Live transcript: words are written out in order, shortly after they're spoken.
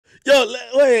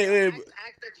Wait. Ask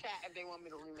the chat if they want me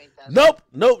to remake that. Nope.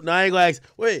 No, I ain't gonna ask.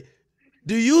 Wait. Who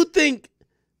do you think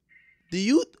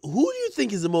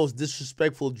is the most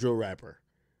disrespectful drill rapper?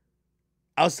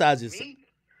 Outside yourself. Me?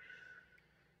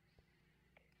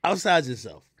 Outside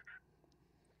yourself.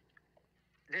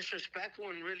 Disrespectful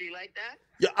and really like that?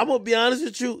 Yo, I'm gonna be honest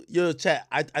with you. Yo, chat.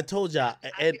 I told y'all.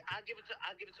 I'll give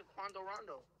it to Quando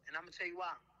Rondo, and I'm gonna tell you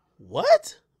why.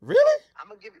 What? Really? I'm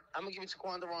gonna give it to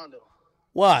Quando Rondo.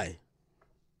 Why?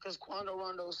 Because Quando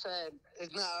Rondo said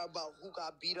it's not about who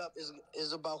got beat up,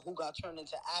 is about who got turned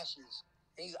into ashes.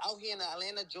 And he's out here in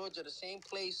Atlanta, Georgia, the same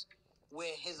place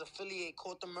where his affiliate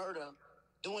caught the murder,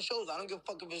 doing shows. I don't give a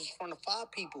fuck if it's in front of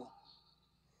 5 people.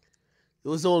 It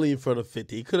was only in front of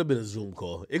 50. It could have been a Zoom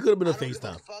call. It could have been a I don't FaceTime.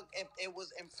 give a fuck if it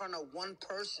was in front of one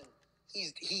person.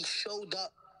 He showed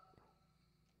up.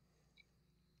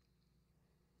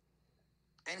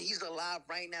 And he's alive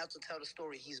right now to tell the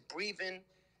story. He's breathing.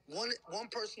 One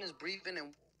person is breathing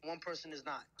and one person is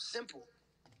not. Simple.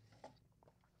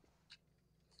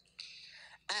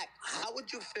 How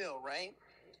would you feel, right?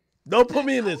 Don't put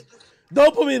me in this.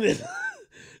 Don't put me in this.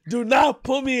 Do not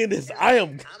put me in this.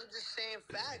 I'm just saying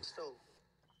facts, though.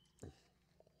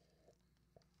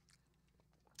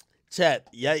 Chat,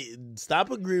 yeah,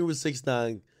 stop agreeing with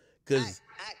 6ix9ine, because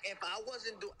if I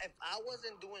wasn't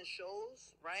doing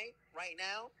shows right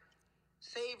now,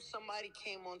 say if somebody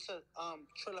came onto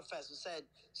Triller Fest and said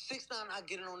 6ix9ine, I'm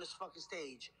getting on this fucking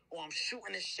stage, or I'm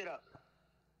shooting this shit up,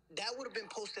 that would have been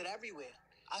posted everywhere.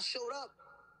 I showed up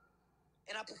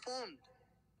and I performed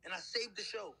and I saved the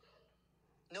show.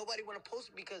 Nobody want to post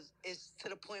it because it's to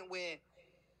the point where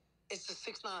it's the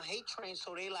 6ix9ine hate train.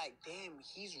 So they like, damn,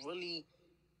 he's really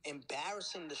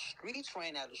embarrassing the streets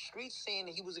right now. The streets saying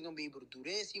that he wasn't gonna be able to do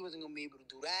this, he wasn't gonna be able to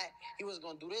do that, he wasn't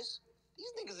gonna do this.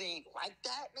 These niggas ain't like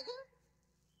that, nigga.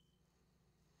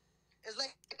 It's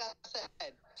like I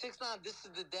said, 6ix9ine, this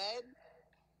is the dead.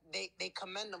 They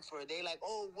commend them for it. They like,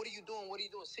 oh, what are you doing? What are you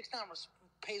doing? 6ix9ine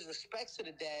pays respects to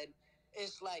the dead.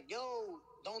 It's like, yo,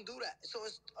 don't do that. So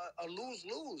it's a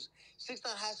lose-lose.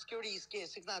 6ix9ine has security, he's scared.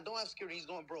 6ix9ine don't have security, he's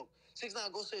going broke.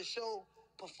 6ix9ine goes to the show,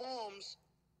 performs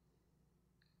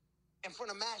in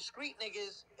front of mass street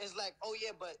niggas. It's like, oh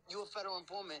yeah, but you a federal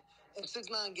informant. And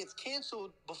 6ix9ine gets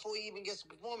canceled before he even gets to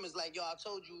perform. It's like, yo, I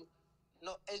told you.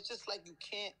 No, it's just like you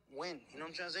can't win. You know what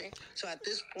I'm trying to say? So at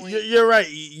this point, you're right.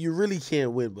 You really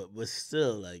can't win, but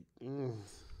still, like,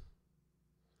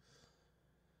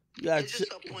 it's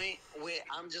just a point where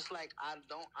I'm just like,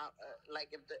 like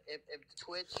if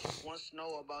Twitch wants to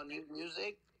know about new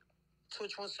music.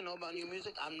 Twitch wants to know about new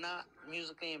music. I'm not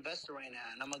musically invested right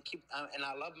now, and I'm gonna keep. And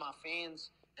I love my fans,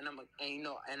 and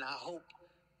and I hope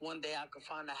one day I can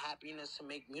find the happiness to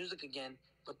make music again.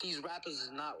 But these rappers is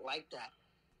not like that.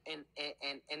 And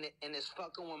it's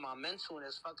fucking with my mental, and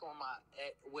it's fucking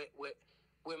with my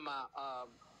with my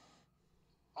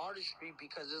artistry,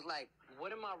 because it's like,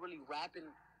 what am I really rapping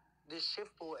this shit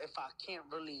for if I can't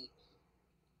really?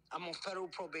 I'm on federal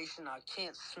probation. I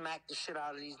can't smack the shit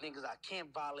out of these niggas. I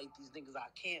can't violate these niggas. I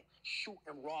can't shoot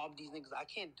and rob these niggas. I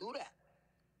can't do that.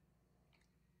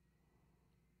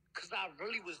 Because I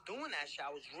really was doing that shit.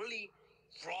 I was really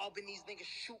robbing these niggas,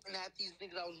 shooting at these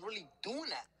niggas. I was really doing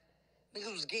that.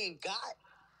 Niggas was getting got.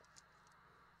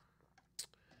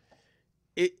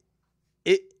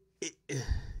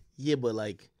 Yeah, but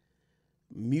like,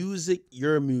 music,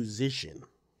 you're a musician.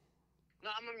 No,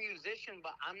 I'm a musician,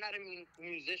 but I'm not a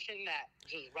musician that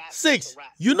just raps. 6,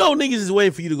 you know niggas is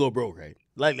waiting for you to go broke, right?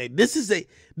 Like this is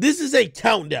a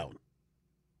countdown.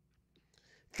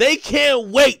 They can't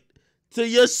wait till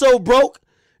you're so broke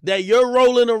that you're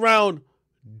rolling around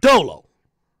Dolo.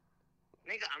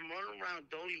 Nigga, I'm rolling around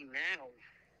Dolly now.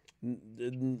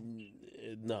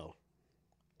 No.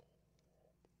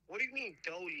 What do you mean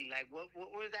Dolly? Like, what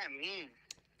does that mean?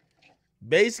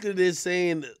 Basically, they're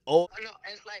saying, oh no,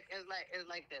 it's like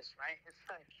this, right?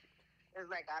 It's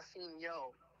like I seen,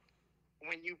 yo,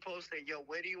 when you posted, yo,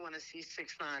 where do you want to see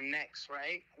 6ix9ine next,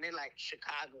 right? And they're like,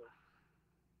 Chicago.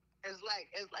 It's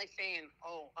like saying,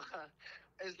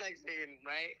 it's like saying,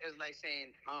 right? It's like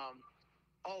saying,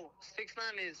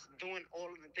 6ix9ine is doing all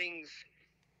of the things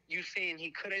you saying he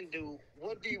couldn't do.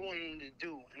 What do you want him to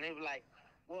do? And they were like,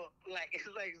 well, like, it's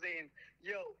like saying,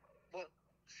 yo, well,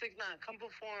 6ix9ine, come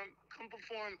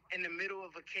perform in the middle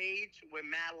of a cage with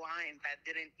mad lions that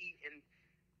didn't eat in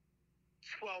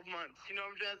 12 months. You know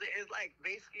what I'm trying to say? It's like,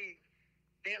 basically,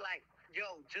 they're like,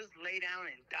 yo, just lay down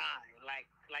and die.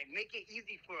 Like make it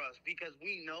easy for us, because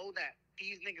we know that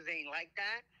these niggas ain't like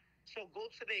that. So go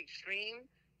to the extreme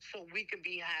so we can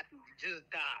be happy. Just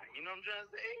die. You know what I'm trying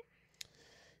to say?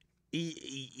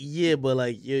 Yeah, but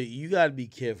like, you gotta be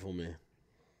careful, man.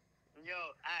 Yo,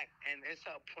 and it's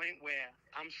a point where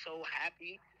I'm so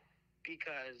happy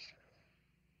because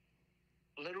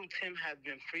Little Tim has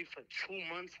been free for 2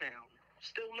 months now,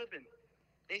 still living.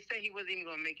 They said he wasn't even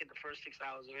gonna make it the first 6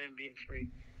 hours of him being free.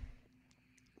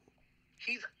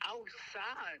 He's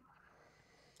outside.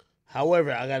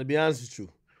 However, I got to be honest with you.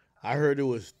 I heard there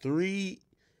was 3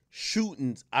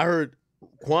 shootings. I heard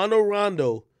Quando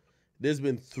Rondo. There's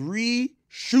been 3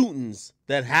 shootings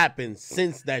that happened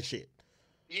since that shit.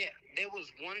 Yeah, there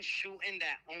was one shooting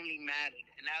that only mattered,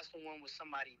 and that's the one where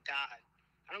somebody died.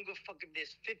 I don't give a fuck if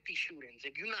there's 50 shootings.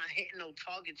 If you're not hitting no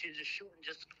targets, you're just shooting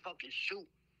just to fucking shoot.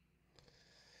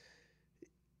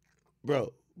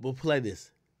 Bro, but play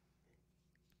this.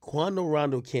 Quando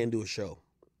Rondo can't do a show.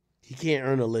 He can't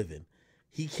earn a living.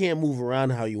 He can't move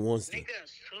around how he wants to. Nigga,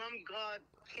 Slum God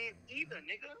can't either,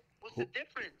 nigga. What's the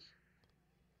difference?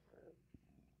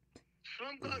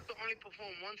 Slum God can only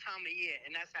perform one time a year,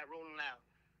 and that's at Rolling Loud.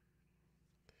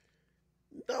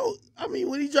 No, I mean,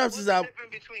 when he drops his album.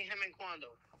 What's the difference between him and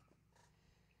Quando?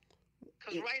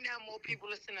 Because right now, more people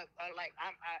listen to,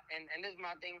 and this is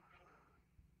my thing.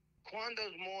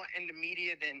 Quando's more in the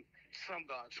media than Slum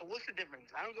God. So what's the difference?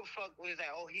 I don't give a fuck what is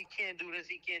that. Oh, he can't do this,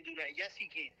 he can't do that. Yes, he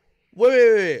can.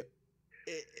 Wait.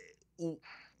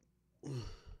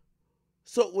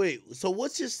 So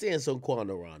what's your stance on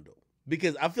Quando Rondo?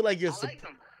 Because I feel like you're. I like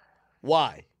him.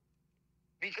 Why?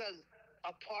 Because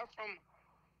apart from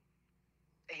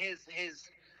his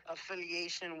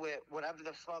affiliation with whatever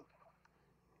the fuck,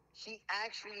 he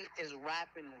actually is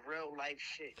rapping real life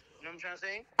shit. You know what I'm trying to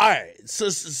say? All right.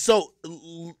 So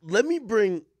let me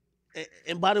bring.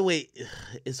 And by the way,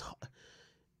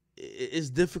 it's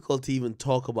difficult to even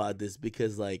talk about this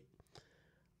because, like,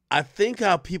 I think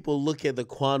how people look at the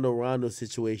Quando Rondo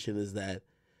situation is that,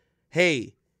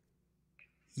 hey,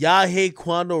 y'all hate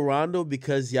Quando Rondo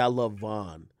because y'all love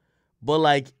Von. But,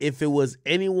 like, if it was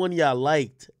anyone y'all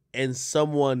liked and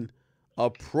someone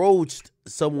approached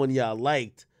someone y'all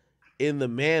liked in the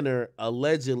manner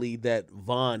allegedly that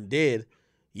Von did,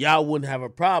 y'all wouldn't have a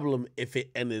problem if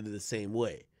it ended the same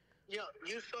way. Yo,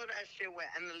 you saw that shit where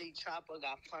Emily Chopper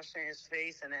got punched in his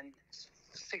face and then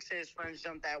 6 of his friends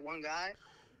jumped at one guy?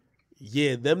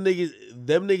 Yeah, them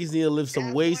niggas need to lift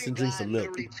some weights and drink some milk.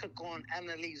 Literally took on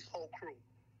Emily's whole crew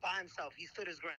by himself. He stood his ground.